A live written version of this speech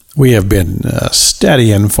We have been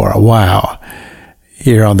studying for a while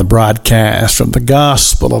here on the broadcast from the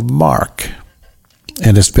Gospel of Mark.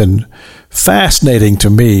 And it's been fascinating to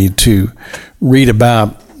me to read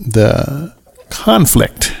about the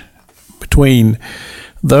conflict between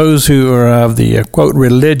those who are of the, quote,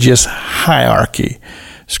 religious hierarchy,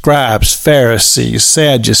 scribes, Pharisees,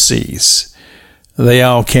 Sadducees. They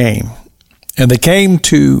all came. And they came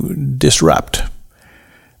to disrupt.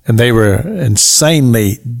 And they were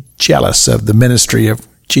insanely jealous of the ministry of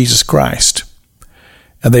Jesus Christ.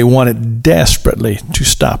 And they wanted desperately to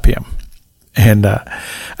stop him. And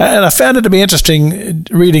I found it to be interesting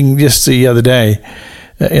reading just the other day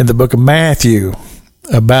in the book of Matthew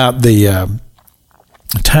about the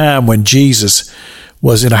time when Jesus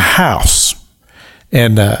was in a house.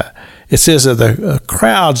 And it says that the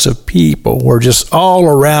crowds of people were just all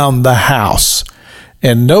around the house.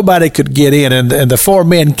 And nobody could get in. And the four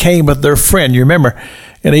men came with their friend, you remember,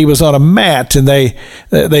 and he was on a mat, and they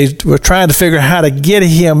were trying to figure out how to get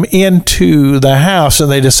him into the house,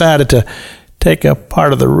 and they decided to take a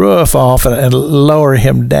part of the roof off and lower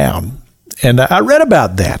him down. And I read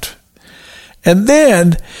about that. And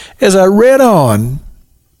then, as I read on,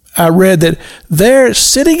 I read that they're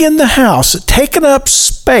sitting in the house, taking up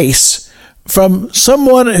space from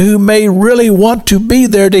someone who may really want to be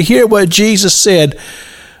there to hear what Jesus said,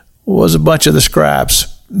 was a bunch of the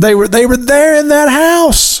scribes. They were there in that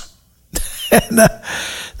house. And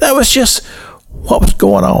that was just what was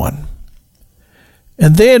going on.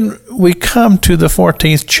 And then we come to the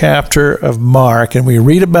 14th chapter of Mark, and we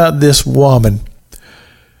read about this woman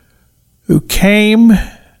who came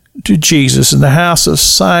to Jesus in the house of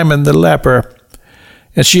Simon the leper.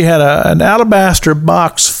 And she had an alabaster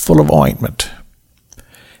box full of ointment.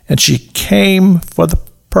 And she came for the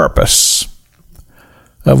purpose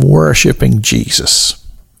of worshiping Jesus.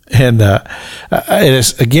 And it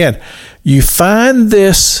is, again, you find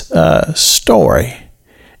this story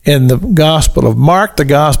in the Gospel of Mark, the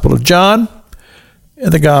Gospel of John,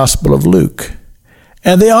 and the Gospel of Luke.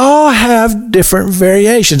 And they all have different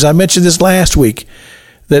variations. I mentioned this last week.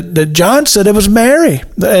 That John said it was Mary,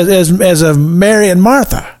 as of Mary and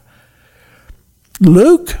Martha.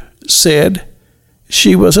 Luke said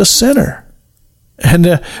she was a sinner.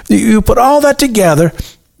 And you put all that together,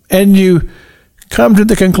 and you come to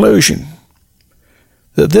the conclusion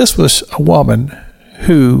that this was a woman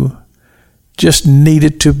who just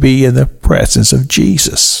needed to be in the presence of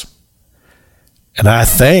Jesus. And I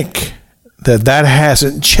think that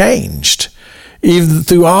hasn't changed, even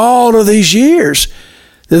through all of these years.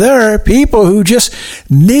 There are people who just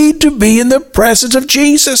need to be in the presence of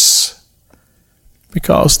Jesus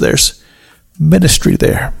because there's ministry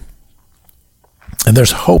there and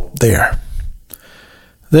there's hope there.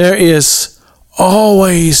 There is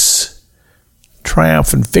always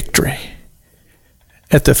triumph and victory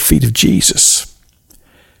at the feet of Jesus.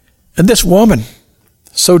 And this woman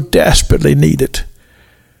so desperately needed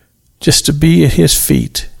just to be at his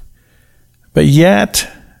feet, but yet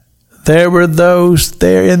there were those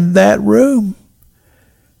there in that room,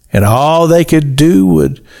 and all they could do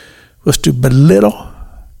was to belittle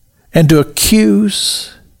and to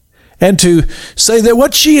accuse and to say that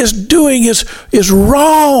what she is doing is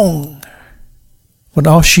wrong, when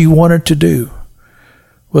all she wanted to do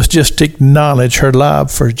was just to acknowledge her love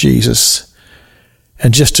for Jesus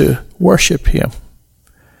and just to worship him.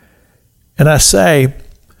 And I say,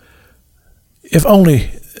 if only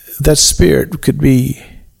that spirit could be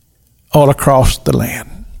all across the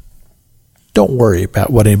land. Don't worry about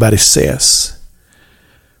what anybody says.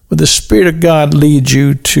 When the Spirit of God leads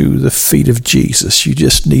you to the feet of Jesus, you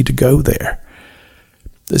just need to go there.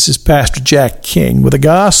 This is Pastor Jack King with the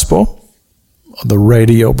Gospel on the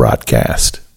radio broadcast.